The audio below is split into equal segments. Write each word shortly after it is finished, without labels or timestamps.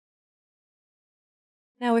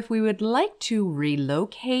Now, if we would like to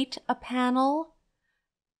relocate a panel,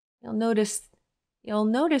 you'll notice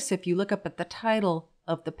if you look up at the title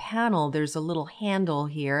of the panel, there's a little handle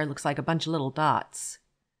here. It looks like a bunch of little dots.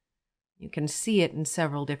 You can see it in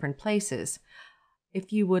several different places.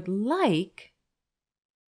 If you would like,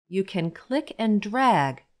 you can click and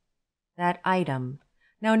drag that item.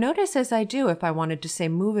 Now notice as I do, if I wanted to say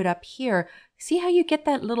move it up here, see how you get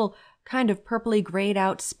that little kind of purpley grayed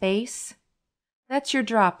out space? That's your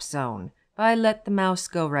drop zone. If I let the mouse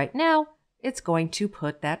go right now, it's going to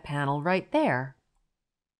put that panel right there.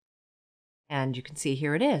 And you can see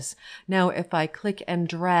here it is. Now if I click and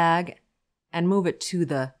drag and move it to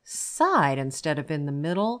the side instead of in the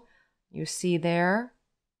middle, you see there,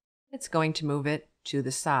 it's going to move it to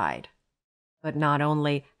the side. But not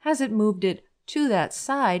only has it moved it to that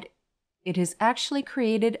side, it has actually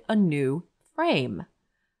created a new frame,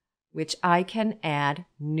 which I can add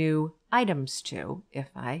new items to if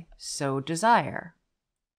I so desire.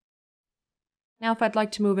 Now if I'd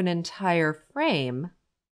like to move an entire frame,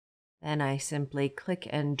 then I simply click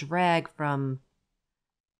and drag from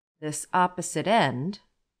this opposite end,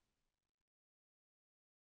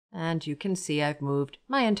 and you can see I've moved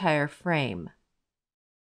my entire frame.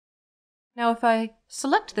 Now if I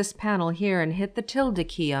select this panel here and hit the tilde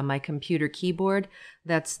key on my computer keyboard,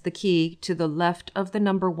 that's the key to the left of the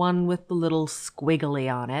number 1 with the little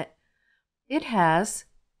squiggly on it, it has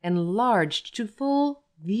enlarged to full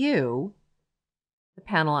view the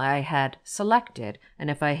panel I had selected. And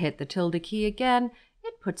if I hit the tilde key again,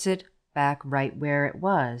 it puts it back right where it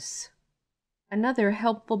was. Another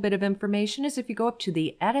helpful bit of information is if you go up to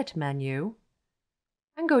the Edit menu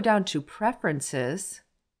and go down to Preferences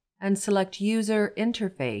and select User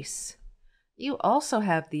Interface, you also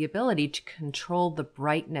have the ability to control the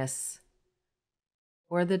brightness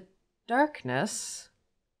or the darkness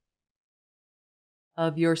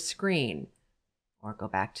of your screen, or go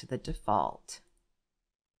back to the default.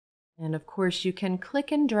 And of course you can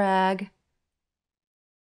click and drag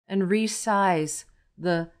and resize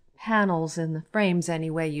the panels and the frames any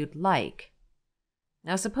way you'd like.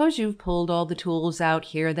 Now suppose you've pulled all the tools out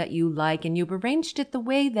here that you like and you've arranged it the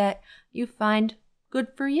way that you find good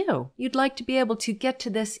for you. You'd like to be able to get to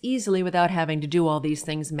this easily without having to do all these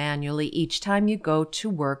things manually each time you go to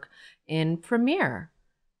work in Premiere.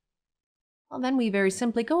 Well, then we very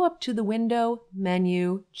simply go up to the Window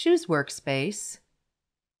menu, choose Workspace,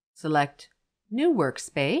 select New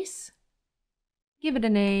Workspace, give it a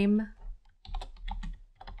name,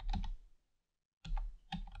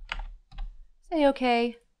 say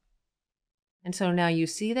OK. And so now you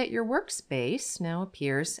see that your workspace now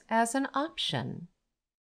appears as an option.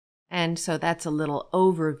 And so that's a little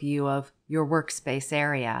overview of your workspace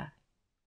area.